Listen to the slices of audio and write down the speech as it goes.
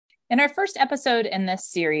In our first episode in this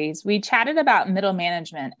series, we chatted about middle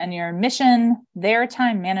management and your mission, their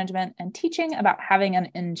time management, and teaching about having an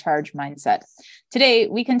in-charge mindset. Today,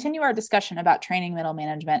 we continue our discussion about training middle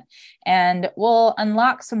management, and we'll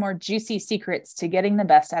unlock some more juicy secrets to getting the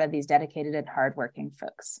best out of these dedicated and hardworking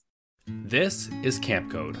folks. This is Camp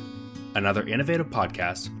Code, another innovative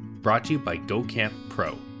podcast brought to you by Go Camp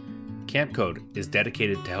Pro. Camp Code is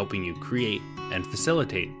dedicated to helping you create and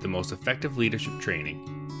facilitate the most effective leadership training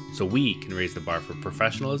so we can raise the bar for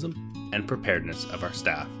professionalism and preparedness of our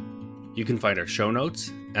staff. You can find our show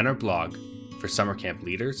notes and our blog for summer camp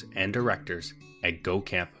leaders and directors at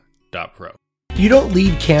gocamp.pro. You don't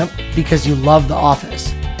lead camp because you love the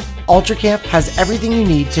office. Ultra Camp has everything you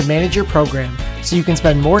need to manage your program so you can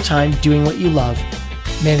spend more time doing what you love.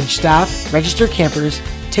 Manage staff, register campers,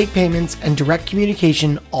 take payments, and direct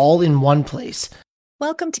communication all in one place.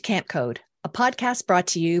 Welcome to Camp Code, a podcast brought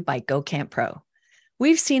to you by Go Camp Pro.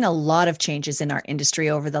 We've seen a lot of changes in our industry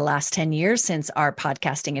over the last 10 years since our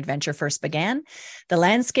podcasting adventure first began. The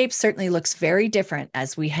landscape certainly looks very different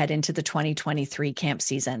as we head into the 2023 camp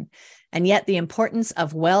season, and yet the importance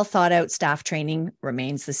of well thought out staff training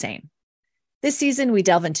remains the same. This season, we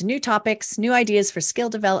delve into new topics, new ideas for skill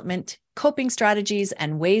development, coping strategies,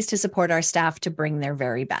 and ways to support our staff to bring their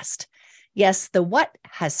very best. Yes, the what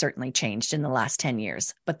has certainly changed in the last 10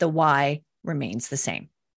 years, but the why remains the same.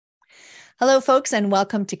 Hello, folks, and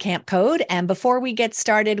welcome to Camp Code. And before we get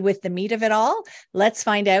started with the meat of it all, let's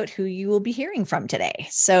find out who you will be hearing from today.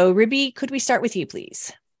 So, Ruby, could we start with you,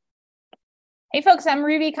 please? Hey, folks, I'm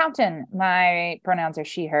Ruby Compton. My pronouns are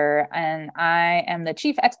she, her, and I am the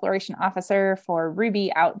Chief Exploration Officer for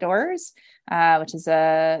Ruby Outdoors, which is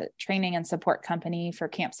a training and support company for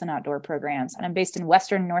camps and outdoor programs. And I'm based in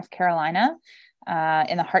Western North Carolina,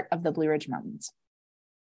 in the heart of the Blue Ridge Mountains.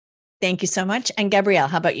 Thank you so much. And Gabrielle,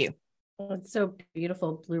 how about you? Oh, it's so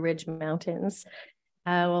beautiful, Blue Ridge Mountains.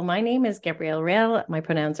 Well, my name is Gabrielle Rail. My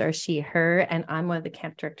pronouns are she, her, and I'm one of the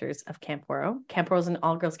camp directors of Camp Woro. Camp Woro is an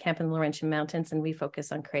all-girls camp in the Laurentian Mountains, and we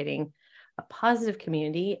focus on creating a positive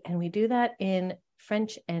community, and we do that in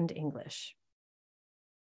French and English.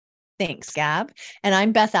 Thanks, Gab. And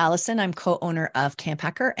I'm Beth Allison. I'm co-owner of Camp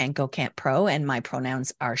Hacker and Go Camp Pro, and my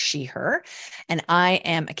pronouns are she, her. And I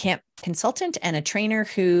am a camp consultant and a trainer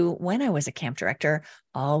who, when I was a camp director,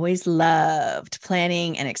 always loved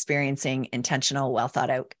planning and experiencing intentional, well thought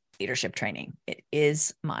out leadership training. It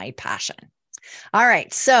is my passion. All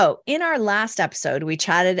right. So in our last episode, we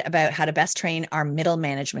chatted about how to best train our middle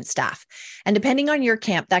management staff. And depending on your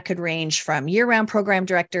camp, that could range from year-round program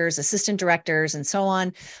directors, assistant directors, and so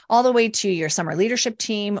on, all the way to your summer leadership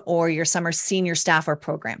team or your summer senior staff or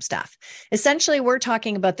program staff. Essentially, we're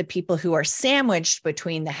talking about the people who are sandwiched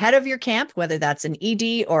between the head of your camp, whether that's an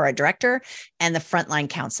ED or a director, and the frontline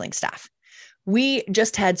counseling staff. We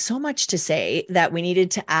just had so much to say that we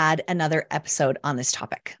needed to add another episode on this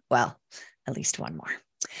topic. Well, at least one more.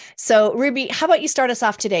 So, Ruby, how about you start us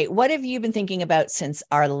off today? What have you been thinking about since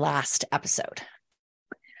our last episode?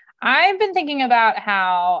 I've been thinking about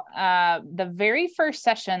how the very first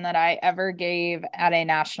session that I ever gave at a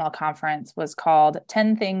national conference was called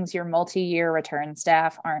 10 Things Your Multi-Year Return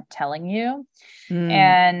Staff Aren't Telling You,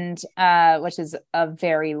 and which is a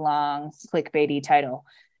very long clickbaity title.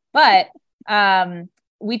 But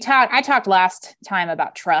I talked last time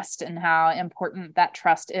about trust and how important that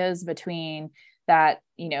trust is between that,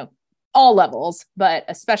 all levels, but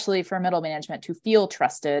especially for middle management to feel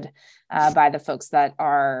trusted by the folks that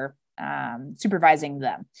are supervising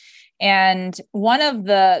them. And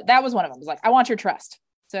that was one of them. It was like, I want your trust.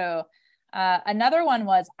 So another one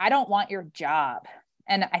was, I don't want your job.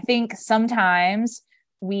 And I think sometimes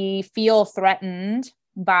we feel threatened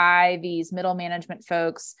by these middle management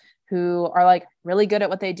folks who are like really good at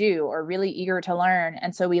what they do or really eager to learn.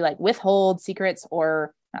 And so we withhold secrets,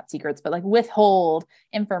 or not secrets, but withhold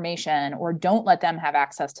information or don't let them have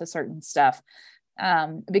access to certain stuff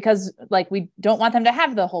because we don't want them to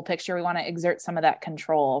have the whole picture. We want to exert some of that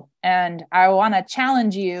control. And I want to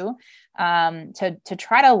challenge you to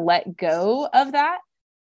try to let go of that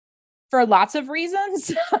for lots of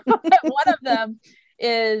reasons. One of them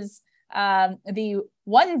is the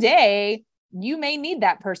one day you may need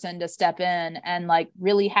that person to step in and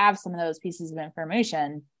really have some of those pieces of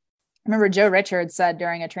information. I remember Joe Richards said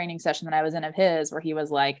during a training session that I was in of his, where he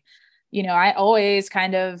was like, I always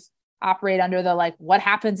kind of operate under the, what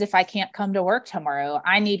happens if I can't come to work tomorrow?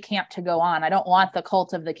 I need camp to go on. I don't want the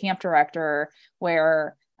cult of the camp director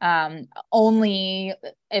where it only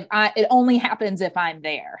happens if I'm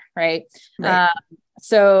there. Right.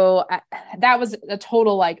 So that was a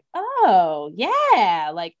total oh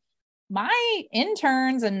yeah. my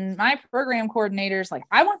interns and my program coordinators, like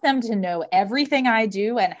I want them to know everything I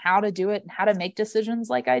do and how to do it and how to make decisions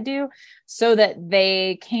like I do, so that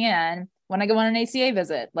they can, when I go on an ACA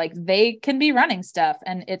visit, like they can be running stuff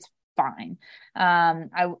and it's fine.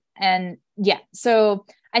 So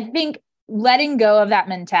I think letting go of that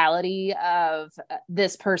mentality of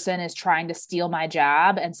this person is trying to steal my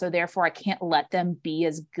job, and so therefore I can't let them be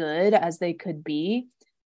as good as they could be.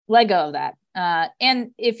 Let go of that.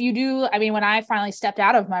 And if you do, I mean, when I finally stepped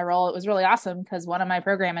out of my role, it was really awesome because one of my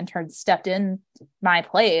program interns stepped in my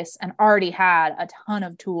place and already had a ton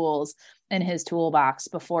of tools in his toolbox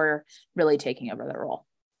before really taking over the role.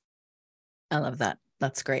 I love that.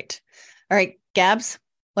 That's great. All right, Gabs,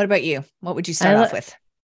 what about you? What would you start off with?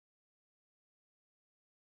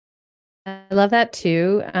 I love that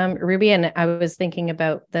too, Ruby. And I was thinking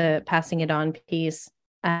about the passing it on piece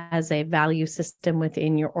as a value system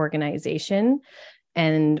within your organization,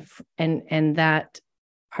 and that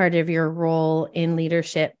part of your role in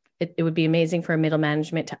leadership. It would be amazing for middle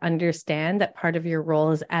management to understand that part of your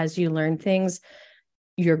role is, as you learn things,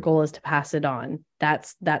 your goal is to pass it on.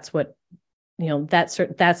 That's what,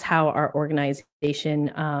 that's how our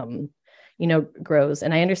organization, grows.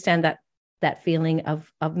 And I understand that feeling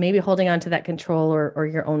of maybe holding on to that control or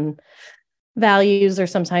your own values are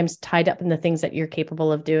sometimes tied up in the things that you're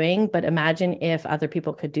capable of doing. But imagine if other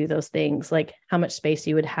people could do those things, like how much space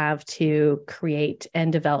you would have to create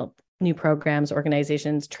and develop new programs,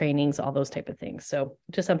 organizations, trainings, all those type of things. So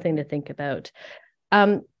just something to think about.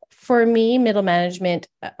 For me, middle management,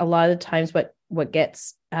 a lot of times what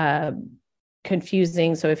gets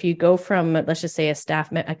confusing. So if you go from, let's just say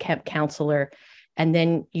a camp counselor, and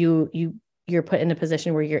then you're put in a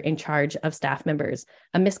position where you're in charge of staff members.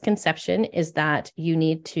 A misconception is that you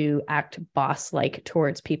need to act boss-like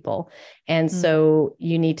towards people. And so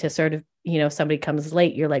you need to sort of, somebody comes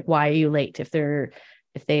late, you're like, why are you late? If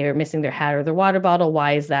they are missing their hat or their water bottle,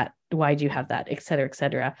 why is that? Why do you have that? Et cetera, et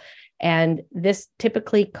cetera. And this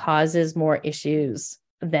typically causes more issues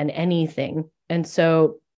than anything. And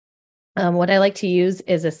so what I like to use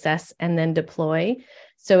is assess and then deploy.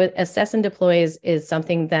 So assess and deploy is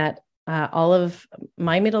something that all of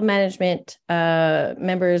my middle management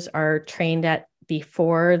members are trained at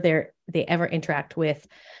before they ever interact with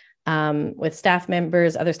staff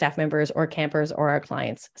members, other staff members, or campers, or our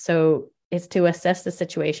clients. So it's to assess the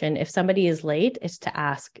situation. If somebody is late, it's to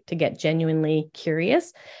ask, to get genuinely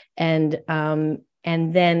curious, and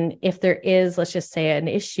then if there is, let's just say, an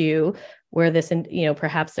issue where this,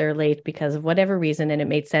 perhaps they're late because of whatever reason, and it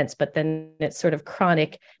made sense, but then it's sort of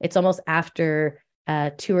chronic. It's almost after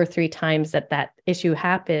 2 or 3 times that issue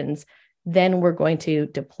happens, then we're going to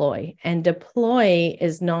deploy. And deploy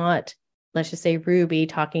is not, let's just say, Ruby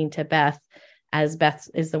talking to Beth, as Beth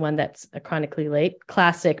is the one that's chronically late.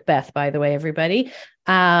 Classic Beth, by the way, everybody.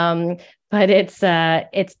 But it's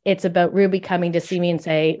about Ruby coming to see me and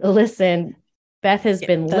say, listen, Beth has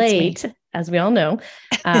been late, as we all know,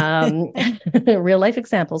 real life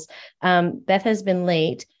examples. Beth has been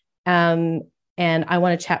late. And I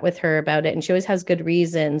want to chat with her about it. And she always has good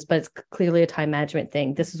reasons, but it's clearly a time management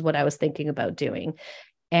thing. This is what I was thinking about doing.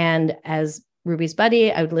 And as Ruby's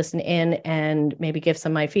buddy, I would listen in and maybe give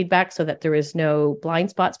some of my feedback so that there is no blind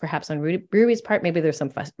spots, perhaps on Ruby's part. Maybe there's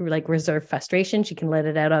some reserved frustration. She can let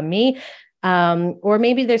it out on me. Or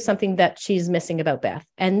maybe there's something that she's missing about Beth.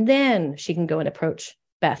 And then she can go and approach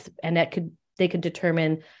Beth, and they could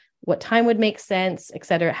determine what time would make sense, et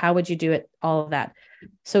cetera. How would you do it? All of that.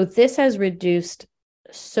 So this has reduced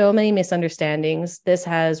so many misunderstandings. This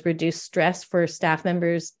has reduced stress for staff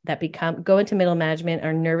members that go into middle management,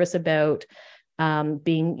 are nervous about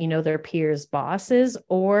being, their peers' bosses,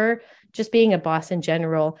 or just being a boss in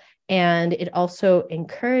general. And it also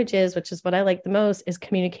encourages, which is what I like the most, is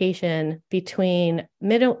communication between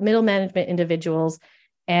middle management individuals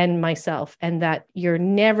and myself, and that you're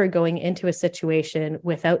never going into a situation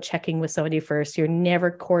without checking with somebody first. You're never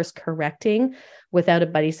course correcting without a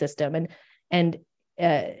buddy system. And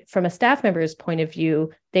from a staff member's point of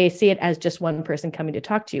view, they see it as just one person coming to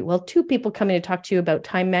talk to you. Well, 2 people coming to talk to you about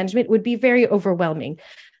time management would be very overwhelming.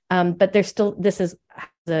 But this is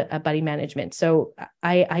a buddy management. So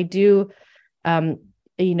I do, when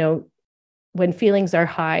feelings are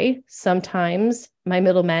high, sometimes my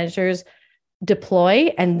middle managers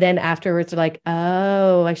deploy, and then afterwards they're like,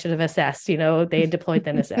 oh, I should have assessed, they deployed,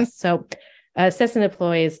 then assessed. So assess and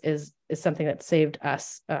deploy is something that saved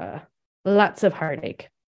us lots of heartache.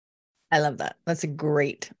 I love that. That's a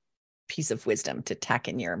great piece of wisdom to tack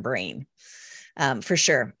in your brain. For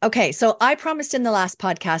sure. Okay. So I promised in the last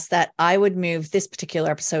podcast that I would move this particular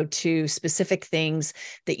episode to specific things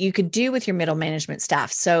that you could do with your middle management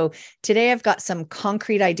staff. So today I've got some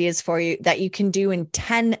concrete ideas for you that you can do in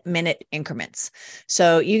 10-minute increments.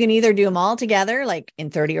 So you can either do them all together, like in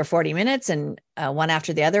 30 or 40 minutes and one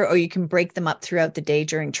after the other, or you can break them up throughout the day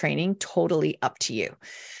during training, totally up to you.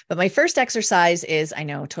 But my first exercise is, I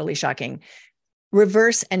know, totally shocking,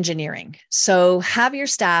 reverse engineering. So have your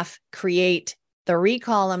staff create 3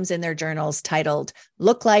 columns in their journals titled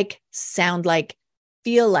look like, sound like,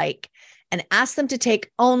 feel like, and ask them to take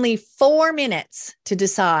only 4 minutes to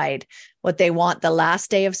decide what they want the last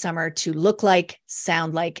day of summer to look like,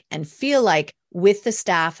 sound like, and feel like with the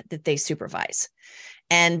staff that they supervise.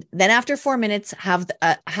 And then after 4 minutes,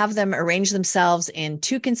 have them arrange themselves in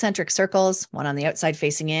 2 concentric circles, one on the outside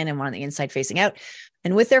facing in and one on the inside facing out.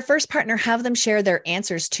 And with their first partner, have them share their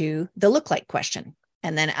answers to the look like question.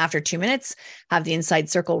 And then after 2 minutes, have the inside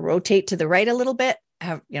circle rotate to the right a little bit.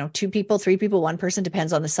 Have, 2 people, 3 people, 1 person,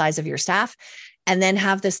 depends on the size of your staff. And then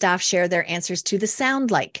have the staff share their answers to the sound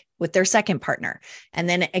like with their second partner. And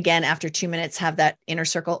then again, after 2 minutes, have that inner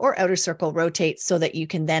circle or outer circle rotate so that you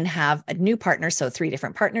can then have a new partner. So 3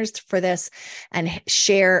 different partners for this, and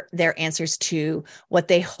share their answers to what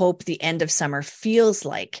they hope the end of summer feels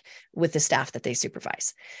like with the staff that they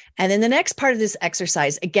supervise. And then the next part of this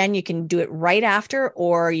exercise, again, you can do it right after,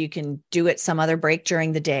 or you can do it some other break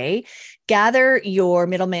during the day. Gather your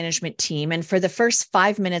middle management team. And for the first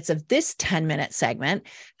 5 minutes of this 10-minute segment,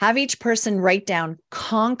 have each person write down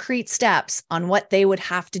concrete steps on what they would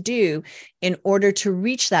have to do in order to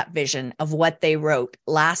reach that vision of what they wrote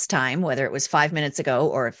last time, whether it was 5 minutes ago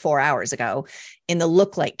or 4 hours ago, in the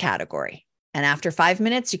look like category. And after 5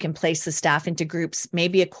 minutes, you can place the staff into groups,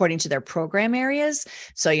 maybe according to their program areas.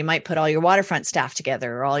 So you might put all your waterfront staff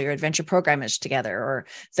together, or all your adventure programmers together, or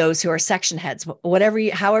those who are section heads,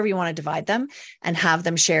 however you want to divide them, and have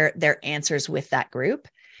them share their answers with that group.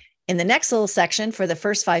 In the next little section, for the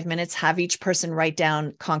first 5 minutes, have each person write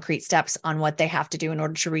down concrete steps on what they have to do in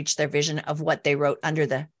order to reach their vision of what they wrote under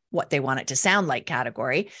the what they want it to sound like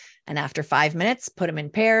category. And after 5 minutes, put them in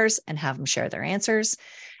pairs and have them share their answers.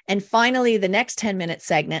 And finally, the next 10-minute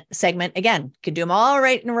segment, again, could do them all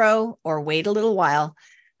right in a row or wait a little while.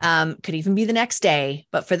 Could even be the next day.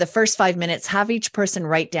 But for the first 5 minutes, have each person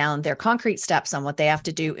write down their concrete steps on what they have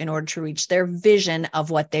to do in order to reach their vision of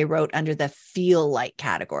what they wrote under the feel like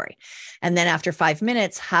category. And then after 5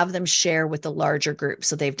 minutes, have them share with the larger group.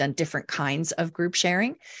 So they've done different kinds of group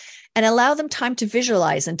sharing. And allow them time to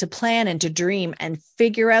visualize and to plan and to dream and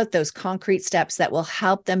figure out those concrete steps that will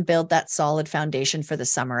help them build that solid foundation for the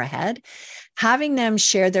summer ahead. Having them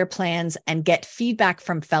share their plans and get feedback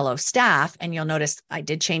from fellow staff, and you'll notice I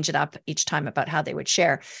did change it up each time about how they would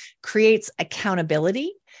share, creates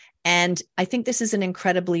accountability. And I think this is an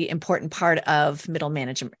incredibly important part of middle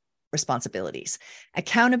management responsibilities.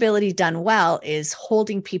 Accountability done well is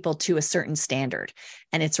holding people to a certain standard,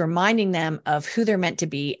 and it's reminding them of who they're meant to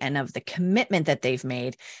be and of the commitment that they've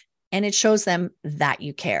made. And it shows them that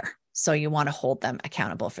you care. So you want to hold them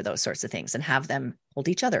accountable for those sorts of things and have them hold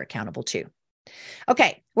each other accountable too.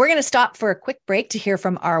 Okay, we're going to stop for a quick break to hear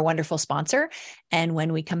from our wonderful sponsor. And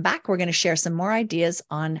when we come back, we're going to share some more ideas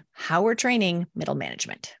on how we're training middle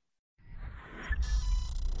management.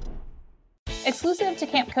 Exclusive to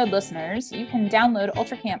Camp Code listeners, you can download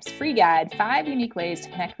UltraCamp's free guide, 5 unique ways to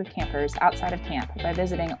connect with campers outside of camp, by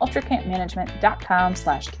visiting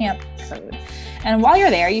ultracampmanagement.com/campcode. And while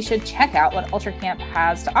you're there, you should check out what UltraCamp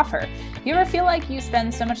has to offer. Do you ever feel like you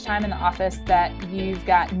spend so much time in the office that you've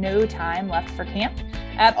got no time left for camp?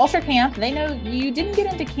 At UltraCamp, they know you didn't get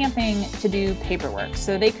into camping to do paperwork,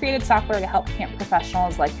 so they created software to help camp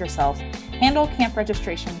professionals like yourself handle camp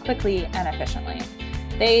registration quickly and efficiently.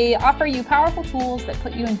 They offer you powerful tools that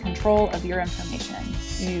put you in control of your information.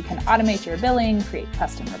 You can automate your billing, create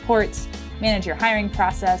custom reports, manage your hiring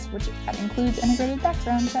process, which includes integrated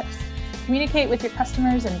background checks, communicate with your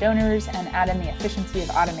customers and donors, and add in the efficiency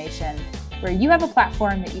of automation, where you have a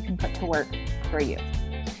platform that you can put to work for you.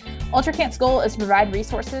 UltraCamp's goal is to provide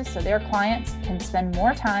resources so their clients can spend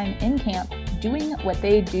more time in camp doing what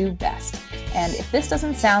they do best. And if this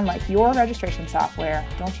doesn't sound like your registration software,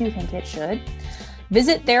 don't you think it should?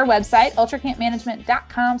 Visit their website,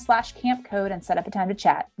 ultracampmanagement.com/campcode, and set up a time to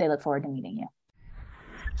chat. They look forward to meeting you.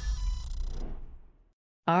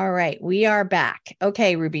 All right, we are back.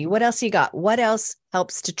 Okay, Ruby, what else you got? What else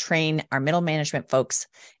helps to train our middle management folks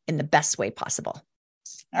in the best way possible?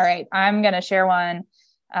 All right, I'm going to share one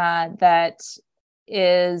that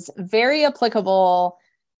is very applicable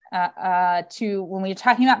to when we're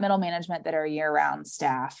talking about middle management that are year-round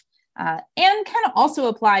staff. and kind of also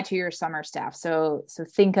apply to your summer staff. So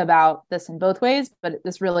think about this in both ways, but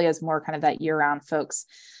this really is more kind of that year-round folks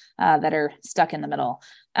that are stuck in the middle.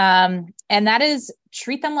 And that is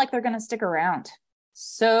treat them like they're going to stick around.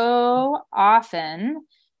 So often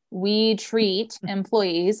we treat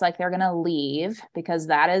employees like they're going to leave because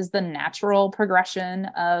that is the natural progression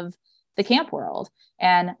of the camp world.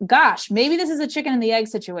 And gosh, maybe this is a chicken and the egg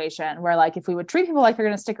situation where like, if we would treat people like they're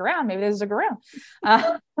going to stick around, maybe they stick around.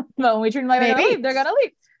 But when we treat them like they're going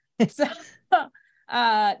to leave. So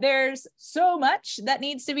there's so much that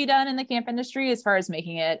needs to be done in the camp industry as far as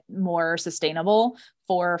making it more sustainable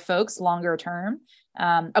for folks longer term,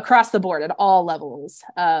 across the board at all levels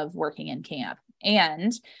of working in camp.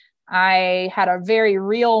 And I had a very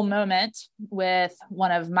real moment with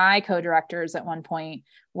one of my co-directors at one point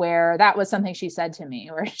where that was something she said to me,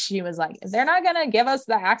 where she was like, they're not going to give us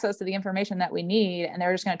the access to the information that we need, and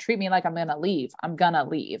they're just going to treat me like I'm going to leave. I'm going to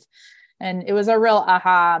leave. And it was a real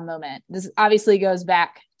aha moment. This obviously goes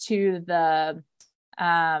back to the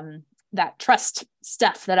that trust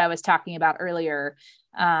stuff that I was talking about earlier.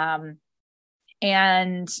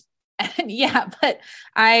 And yeah, but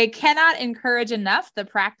I cannot encourage enough the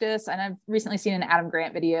practice. And I've recently seen an Adam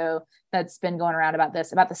Grant video that's been going around about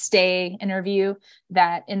this, about the stay interview,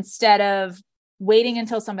 that instead of waiting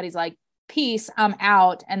until somebody's like, peace, I'm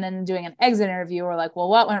out, and then doing an exit interview or like, well,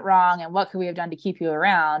 what went wrong and what could we have done to keep you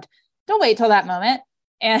around? Don't wait till that moment.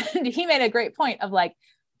 And he made a great point of like,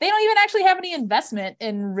 they don't even actually have any investment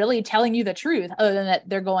in really telling you the truth other than that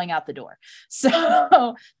they're going out the door.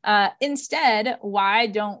 So instead, why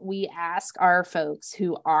don't we ask our folks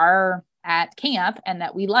who are at camp and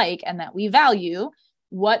that we like and that we value,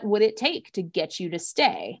 what would it take to get you to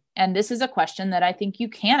stay? And this is a question that I think you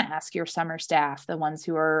can ask your summer staff, the ones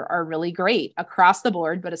who are really great across the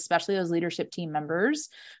board, but especially those leadership team members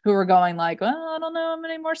who are going like, well, I don't know how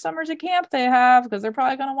many more summers at camp they have because they're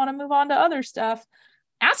probably going to want to move on to other stuff.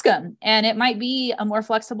 Ask them. And it might be a more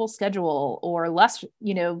flexible schedule or less,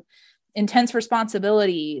 intense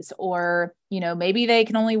responsibilities, or, maybe they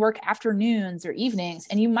can only work afternoons or evenings.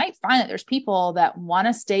 And you might find that there's people that want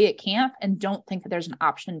to stay at camp and don't think that there's an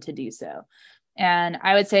option to do so. And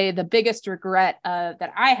I would say the biggest regret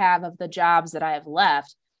that I have of the jobs that I have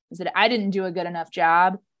left is that I didn't do a good enough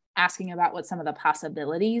job asking about what some of the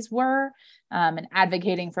possibilities were, and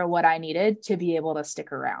advocating for what I needed to be able to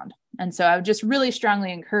stick around. And so I would just really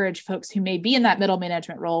strongly encourage folks who may be in that middle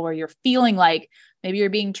management role where you're feeling like maybe you're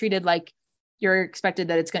being treated like you're expected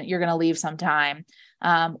that you're going to leave sometime,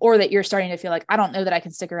 or that you're starting to feel like, I don't know that I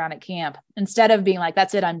can stick around at camp. Instead of being like,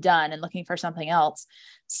 that's it, I'm done, and looking for something else,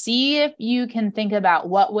 see if you can think about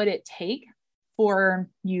what would it take for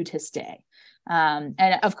you to stay. And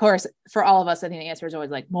of course, for all of us, I think the answer is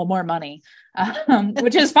always like, well, more money,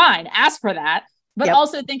 which is fine. Ask for that, but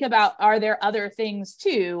also think about, are there other things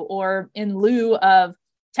too? Or in lieu of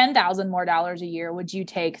 $10,000 more a year, would you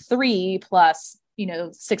take 3 plus,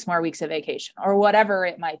 6 more weeks of vacation, or whatever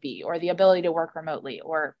it might be, or the ability to work remotely,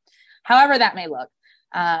 or however that may look.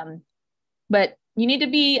 But you need to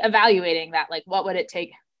be evaluating that, like, what would it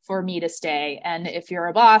take for me to stay? And if you're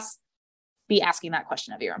a boss, be asking that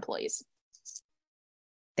question of your employees.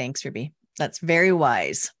 Thanks, Ruby. That's very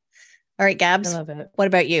wise. All right, Gabs, I love it. What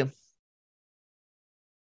about you?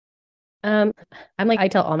 I'm like, I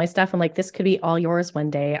tell all my staff, I'm like, this could be all yours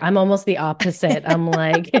one day. I'm almost the opposite. I'm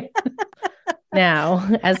like, now,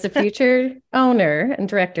 as the future owner and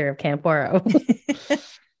director of Camp Ouareau,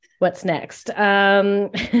 what's next? Okay,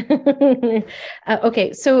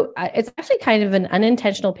 so it's actually kind of an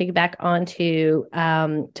unintentional piggyback onto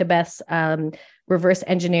to Beth's reverse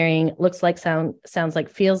engineering looks like, sounds like,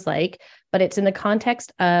 feels like, but it's in the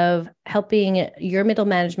context of helping your middle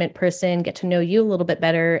management person get to know you a little bit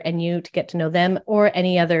better, and you to get to know them, or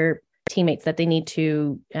any other teammates that they need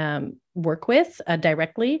to work with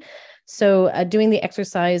directly. So doing the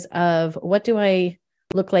exercise of, what do I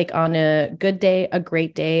look like on a good day, a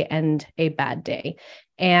great day, and a bad day?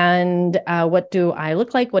 And what do I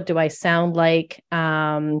look like? What do I sound like?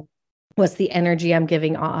 What's the energy I'm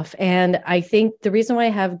giving off? And I think the reason why I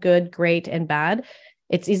have good, great, and bad,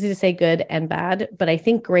 it's easy to say good and bad, but I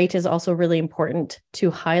think great is also really important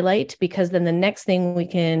to highlight, because then the next thing we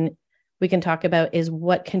can talk about is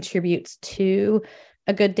what contributes to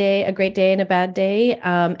a good day, a great day, and a bad day,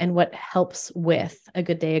 and what helps with a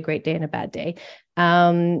good day, a great day, and a bad day.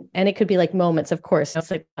 And it could be like moments, of course.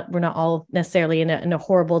 It's like we're not all necessarily in a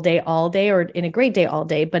horrible day all day, or in a great day all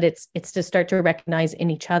day, but it's to start to recognize in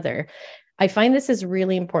each other. I find this is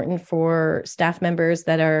really important for staff members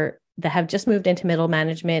that have just moved into middle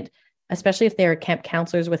management, especially if they're camp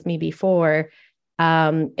counselors with me before.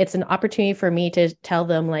 It's an opportunity for me to tell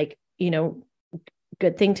them, like,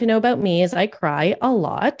 good thing to know about me is I cry a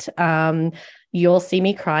lot. You'll see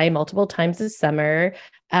me cry multiple times this summer.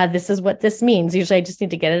 This is what this means. Usually I just need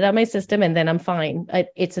to get it out of my system and then I'm fine.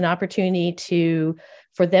 It's an opportunity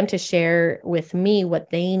for them to share with me what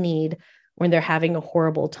they need when they're having a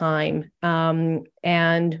horrible time.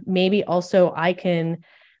 And maybe also I can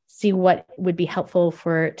see what would be helpful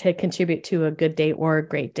to contribute to a good day or a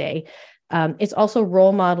great day. It's also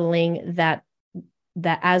role modeling that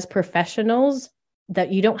as professionals, that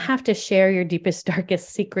you don't have to share your deepest,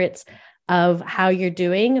 darkest secrets of how you're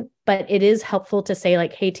doing, but it is helpful to say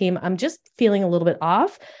like, hey team, I'm just feeling a little bit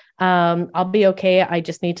off. I'll be okay. I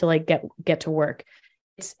just need to like get to work.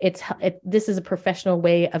 This is a professional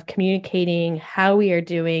way of communicating how we are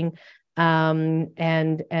doing.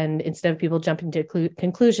 And instead of people jumping to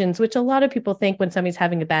conclusions, which a lot of people think when somebody's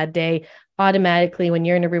having a bad day, automatically when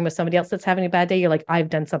you're in a room with somebody else that's having a bad day, you're like, I've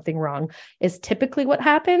done something wrong, is typically what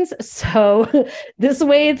happens. So this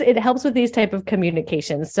way it helps with these type of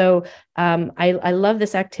communications. So I love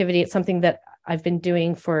this activity. It's something that I've been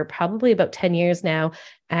doing for probably about 10 years now.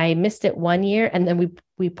 I missed it 1 year and then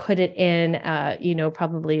we put it in,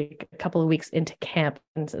 probably a couple of weeks into camp.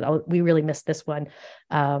 And so we really missed this one.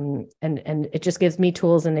 And it just gives me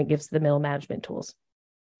tools and it gives the middle management tools.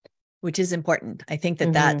 Which is important. I think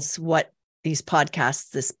that that's what these podcasts,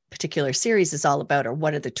 this particular series is all about, or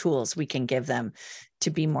what are the tools we can give them to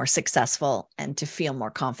be more successful and to feel more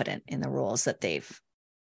confident in the roles that they've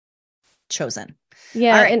chosen.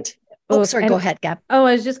 Yeah. All right. Go ahead, Gab. I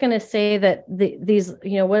was just going to say that these,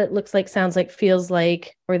 what it looks like, sounds like, feels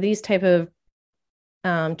like, or these type of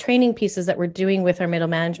training pieces that we're doing with our middle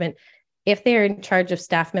management, if they're in charge of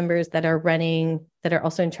staff members that are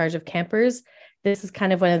also in charge of campers, this is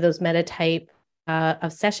kind of one of those meta type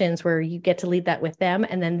of sessions where you get to lead that with them,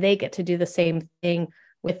 and then they get to do the same thing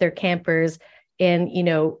with their campers and,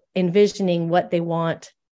 envisioning what they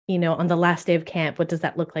want, on the last day of camp. What does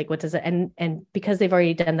that look like? What does it, and because they've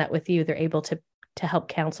already done that with you, they're able to help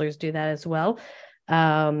counselors do that as well.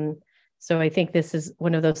 So I think this is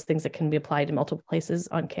one of those things that can be applied in multiple places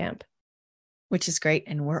on camp. Which is great.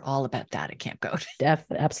 And we're all about that at Camp Code.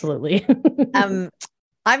 Absolutely.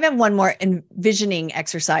 I have one more envisioning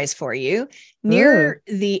exercise for you. Near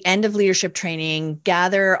the end of leadership training,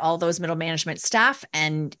 gather all those middle management staff.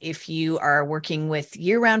 And if you are working with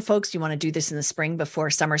year-round folks, you want to do this in the spring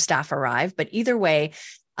before summer staff arrive. But either way,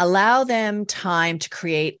 allow them time to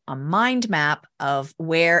create a mind map of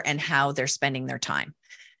where and how they're spending their time.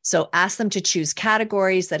 So ask them to choose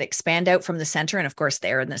categories that expand out from the center. And of course,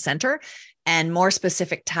 they're in the center, and more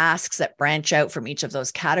specific tasks that branch out from each of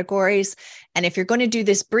those categories. And if you're going to do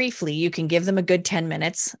this briefly, you can give them a good 10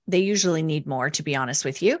 minutes. They usually need more, to be honest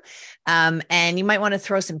with you. And you might want to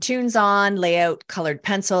throw some tunes on, lay out colored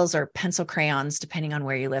pencils or pencil crayons, depending on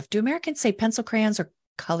where you live. Do Americans say pencil crayons or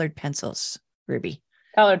colored pencils, Ruby?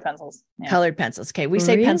 Colored pencils. Yeah. Colored pencils. Okay. We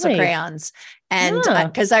say pencil crayons. And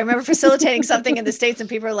because I remember facilitating something in the States and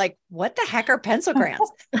people are like, what the heck are pencil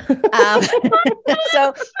crayons?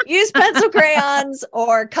 So use pencil crayons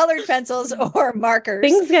or colored pencils or markers.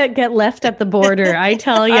 Things get left at the border. I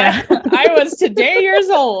tell you. I was today years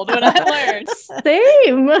old when I learned.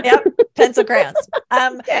 Same. Yep. Pencil crayons.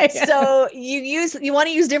 So you want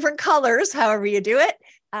to use different colors, however you do it.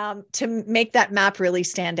 To make that map really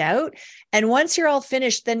stand out. And once you're all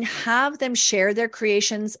finished, then have them share their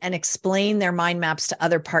creations and explain their mind maps to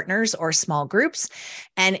other partners or small groups,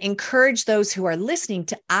 and encourage those who are listening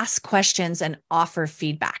to ask questions and offer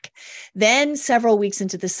feedback. Then several weeks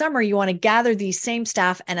into the summer, you want to gather these same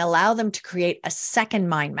staff and allow them to create a second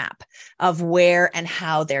mind map of where and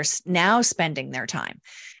how they're now spending their time.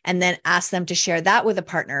 And then ask them to share that with a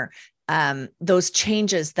partner, those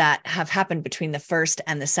changes that have happened between the first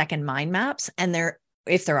and the second mind maps, and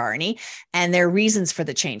if there are any, and their reasons for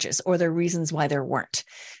the changes or their reasons why there weren't.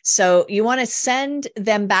 So you want to send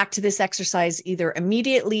them back to this exercise either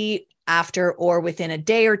immediately after or within a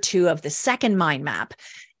day or two of the second mind map,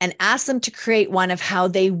 and ask them to create one of how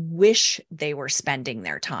they wish they were spending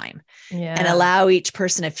their time. And allow each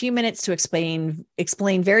person a few minutes to explain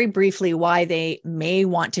very briefly why they may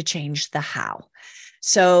want to change the how.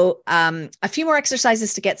 So a few more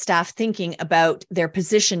exercises to get staff thinking about their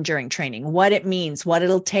position during training, what it means, what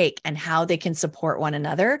it'll take, and how they can support one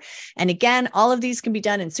another. And again, all of these can be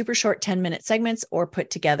done in super short 10-minute segments or put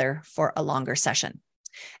together for a longer session.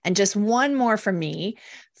 And just one more from me.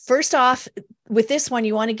 First off, with this one,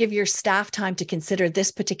 you want to give your staff time to consider this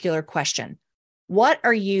particular question. What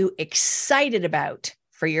are you excited about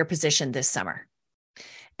for your position this summer?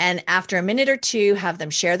 And after a minute or two, have them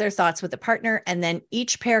share their thoughts with a partner. And then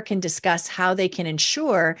each pair can discuss how they can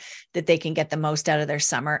ensure that they can get the most out of their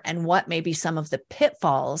summer and what may be some of the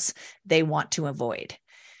pitfalls they want to avoid.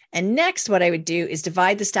 And next, what I would do is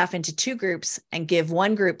divide the staff into 2 groups and give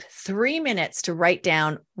one group 3 minutes to write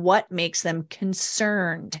down what makes them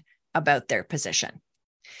concerned about their position.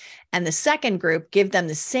 And the second group, give them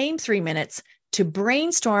the same 3 minutes to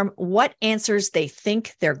brainstorm what answers they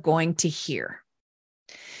think they're going to hear.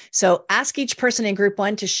 So ask each person in group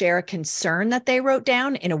 1 to share a concern that they wrote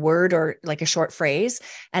down in a word or like a short phrase,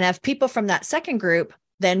 and have people from that second group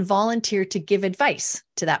then volunteer to give advice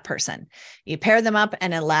to that person. You pair them up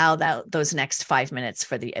and allow those next 5 minutes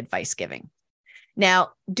for the advice giving.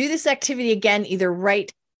 Now, do this activity again, either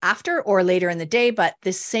right after or later in the day, but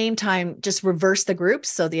the same time, just reverse the groups.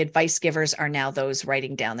 So the advice givers are now those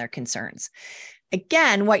writing down their concerns.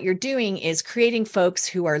 Again, what you're doing is creating folks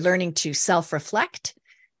who are learning to self-reflect,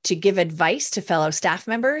 to give advice to fellow staff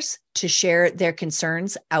members, to share their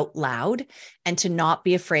concerns out loud, and to not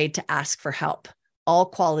be afraid to ask for help. All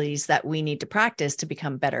qualities that we need to practice to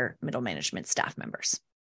become better middle management staff members.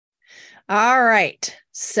 All right.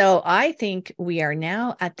 So I think we are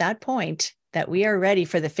now at that point that we are ready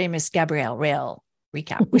for the famous Gabrielle Rail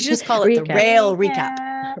recap. We should just call it the Rail recap.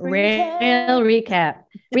 Rail recap.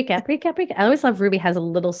 Recap. I always love Ruby has a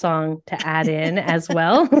little song to add in as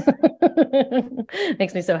well.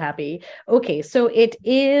 Makes me so happy. Okay, so it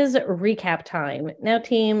is recap time. Now,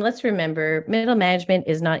 team, let's remember middle management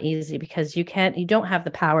is not easy because you don't have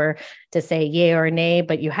the power to say yay or nay,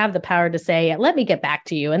 but you have the power to say, let me get back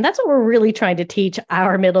to you. And that's what we're really trying to teach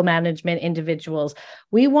our middle management individuals.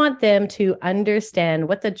 We want them to understand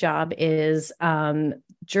what the job is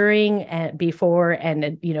during and before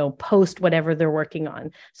and post whatever they're working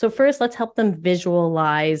on. So first, let's help them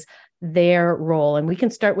visualize their role. And we can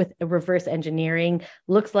start with reverse engineering.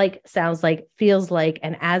 Looks like, sounds like, feels like,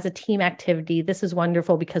 and as a team activity, this is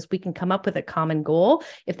wonderful because we can come up with a common goal.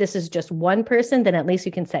 If this is just one person, then at least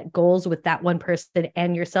you can set goals with that one person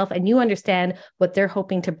and yourself, and you understand what they're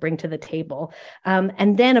hoping to bring to the table.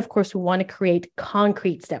 And then, of course, we want to create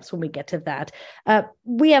concrete steps when we get to that.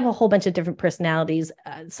 We have a whole bunch of different personalities.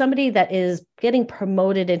 Somebody that is getting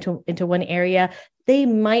promoted into one area, they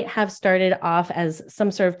might have started off as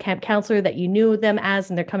some sort of camp counselor that you knew them as,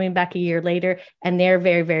 and they're coming back a year later, and they're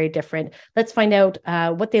very, very different. Let's find out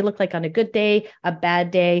what they look like on a good day, a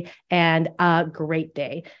bad day, and a great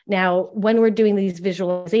day. Now, when we're doing these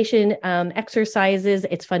visualization exercises,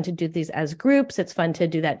 it's fun to do these as groups. It's fun to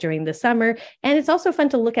do that during the summer. And it's also fun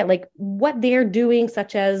to look at like what they're doing,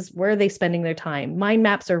 such as where are they spending their time. Mind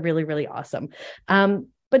maps are really, really awesome.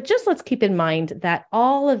 But just let's keep in mind that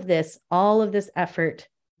all of this effort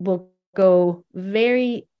will go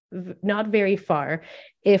not very far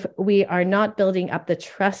if we are not building up the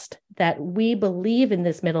trust that we believe in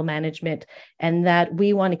this middle management and that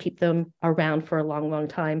we want to keep them around for a long, long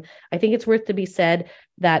time. I think it's worth to be said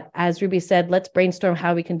that, as Ruby said, let's brainstorm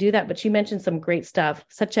how we can do that. But she mentioned some great stuff,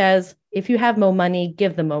 such as if you have more money,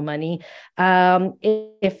 give them more money.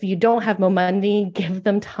 If you don't have more money, give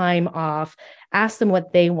them time off. Ask them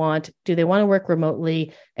what they want. Do they want to work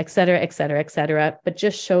remotely, et cetera, et cetera, et cetera. But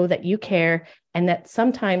just show that you care, and that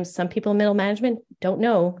sometimes some people in middle management don't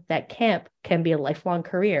know that camp can be a lifelong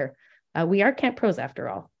career. We are camp pros after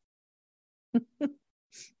all.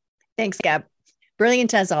 Thanks, Gab.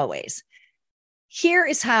 Brilliant as always. Here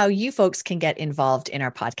is how you folks can get involved in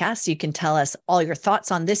our podcast. You can tell us all your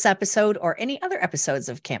thoughts on this episode or any other episodes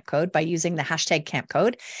of Camp Code by using the hashtag Camp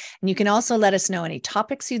Code. And you can also let us know any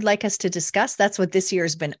topics you'd like us to discuss. That's what this year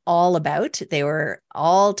has been all about. They were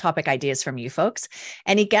all topic ideas from you folks.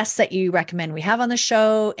 Any guests that you recommend we have on the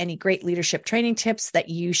show, any great leadership training tips that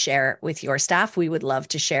you share with your staff, we would love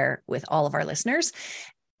to share with all of our listeners.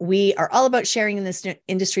 We are all about sharing in this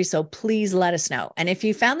industry, so please let us know. And if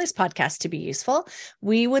you found this podcast to be useful,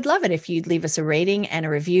 we would love it if you'd leave us a rating and a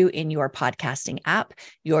review in your podcasting app.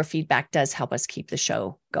 Your feedback does help us keep the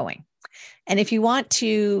show going. And if you want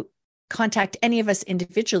to contact any of us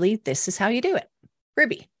individually, this is how you do it.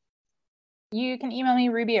 Ruby. You can email me,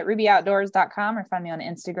 ruby@rubyoutdoors.com, or find me on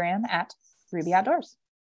Instagram @rubyoutdoors.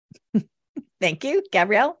 Thank you.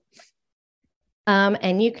 Gabrielle?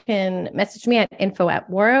 And you can message me at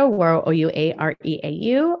info@Waro,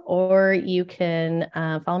 OUAREAU, or you can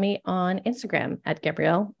follow me on Instagram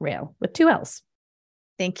 @Gabrielle Rail with 2 L's.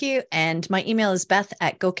 Thank you. And my email is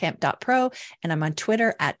beth@gocamp.pro, and I'm on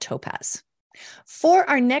Twitter @Topaz. For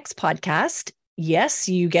our next podcast, yes,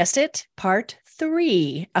 you guessed it, part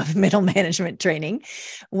 3 of middle management training.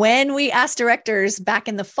 When we asked directors back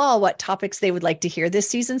in the fall what topics they would like to hear this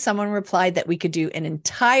season, someone replied that we could do an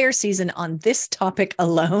entire season on this topic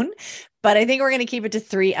alone, but I think we're going to keep it to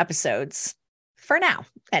 3 episodes for now.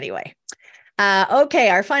 Anyway. Okay,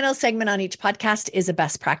 our final segment on each podcast is a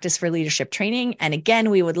best practice for leadership training. And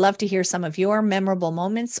again, we would love to hear some of your memorable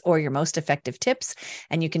moments or your most effective tips.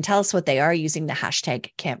 And you can tell us what they are using the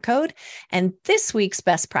hashtag CampCode. And this week's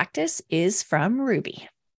best practice is from Ruby.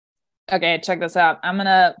 Okay, check this out. I'm going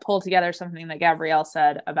to pull together something that Gabrielle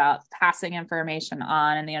said about passing information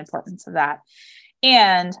on and the importance of that.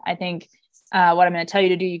 And I think what I'm going to tell you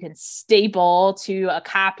to do, you can staple to a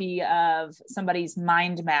copy of somebody's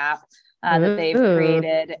mind map that they've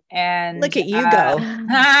created. And look at you go.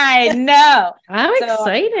 I know. I'm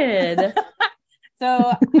excited.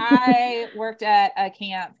 So I worked at a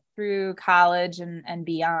camp through college and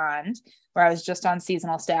beyond, where I was just on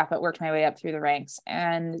seasonal staff, but worked my way up through the ranks.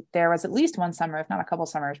 And there was at least one summer, if not a couple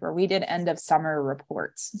summers, where we did end of summer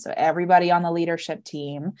reports. So everybody on the leadership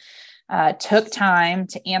team took time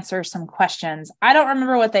to answer some questions. I don't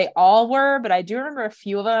remember what they all were, but I do remember a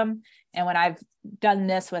few of them. And when I've done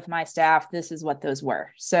this with my staff, this is what those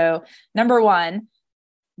were. So number one,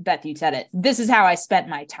 Beth, you said it. This is how I spent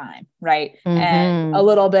my time, right? Mm-hmm. And a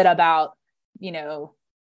little bit about,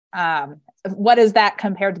 what is that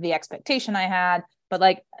compared to the expectation I had? But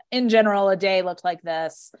like in general, a day looked like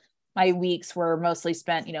this. My weeks were mostly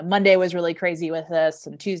spent, Monday was really crazy with this,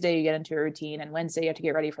 and Tuesday you get into a routine, and Wednesday you have to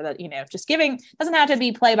get ready for that, just giving, doesn't have to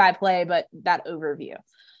be play by play, but that overview.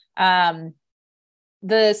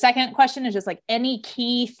 The second question is just like any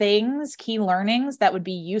key things, key learnings that would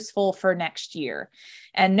be useful for next year.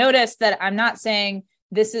 And notice that I'm not saying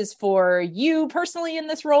this is for you personally in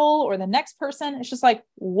this role or the next person. It's just like,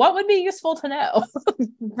 what would be useful to know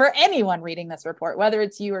for anyone reading this report, whether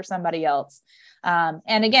it's you or somebody else.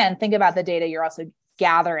 And again, think about the data you're also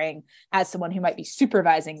gathering as someone who might be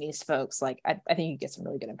supervising these folks. Like, I think you get some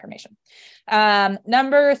really good information.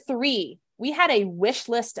 Number 3, we had a wish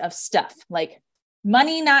list of stuff, like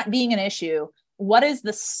money not being an issue. What is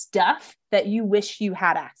the stuff that you wish you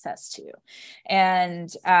had access to? And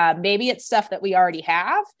maybe it's stuff that we already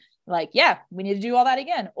have. Like, yeah, we need to do all that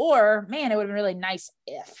again. Or, man, it would have been really nice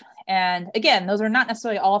if. And again, those are not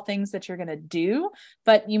necessarily all things that you're going to do,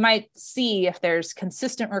 but you might see if there's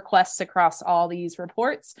consistent requests across all these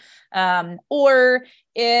reports. Or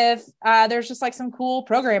if there's just like some cool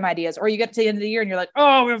program ideas, or you get to the end of the year and you're like,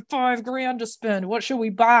 oh, we have $5,000 to spend. What should we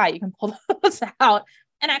buy? You can pull those out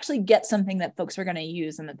and actually get something that folks are going to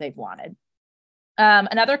use and that they've wanted.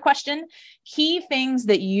 Another question, key things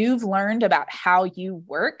that you've learned about how you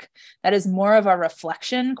work. That is more of a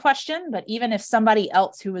reflection question, but even if somebody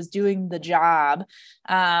else who was doing the job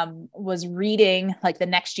was reading, like the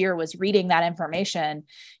next year was reading that information,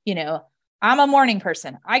 I'm a morning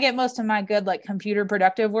person. I get most of my good, like computer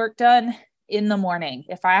productive work done in the morning.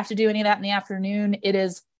 If I have to do any of that in the afternoon, it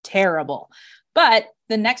is terrible. But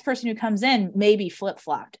the next person who comes in may be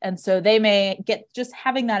flip-flopped. And so they may get just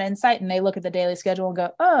having that insight and they look at the daily schedule and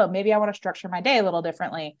go, oh, maybe I want to structure my day a little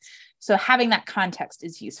differently. So having that context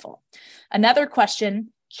is useful. Another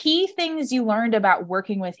question, key things you learned about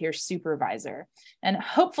working with your supervisor. And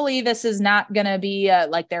hopefully this is not going to be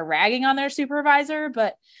like they're ragging on their supervisor,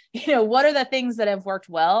 but what are the things that have worked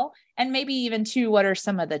well? And maybe even too, what are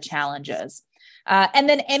some of the challenges? And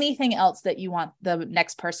then anything else that you want the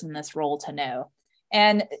next person in this role to know.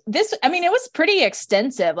 And this, it was pretty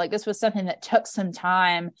extensive. Like this was something that took some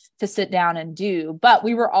time to sit down and do, but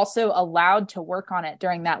we were also allowed to work on it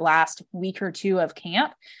during that last week or two of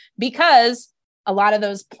camp, because a lot of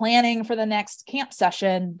those planning for the next camp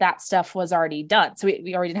session, that stuff was already done. So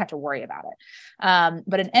we already didn't have to worry about it.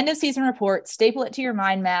 But an end of season report, staple it to your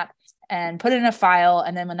mind map and put it in a file.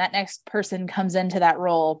 And then when that next person comes into that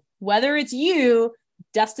role, whether it's you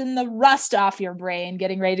dusting the rust off your brain,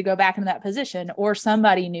 getting ready to go back into that position, or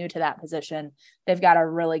somebody new to that position, they've got a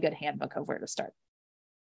really good handbook of where to start.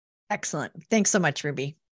 Excellent. Thanks so much,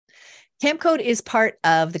 Ruby. CampCode is part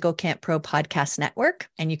of the Go Camp Pro podcast network,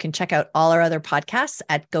 and you can check out all our other podcasts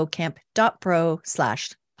at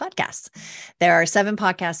gocamp.pro/podcasts. There are 7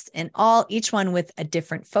 podcasts in all, each one with a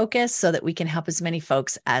different focus so that we can help as many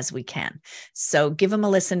folks as we can. So give them a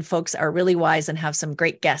listen. Folks are really wise and have some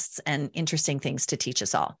great guests and interesting things to teach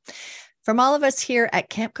us all. From all of us here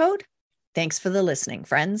at CampCode, thanks for the listening,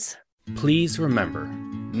 friends. Please remember,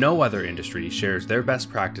 no other industry shares their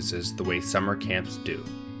best practices the way summer camps do.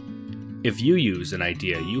 If you use an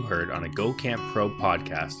idea you heard on a Go Camp Pro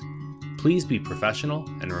podcast, please be professional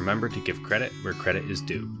and remember to give credit where credit is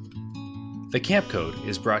due. The Camp Code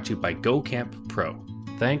is brought to you by Go Camp Pro,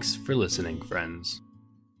 Thanks for listening, friends.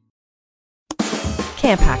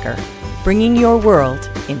 Camp Hacker, bringing your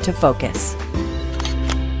world into focus.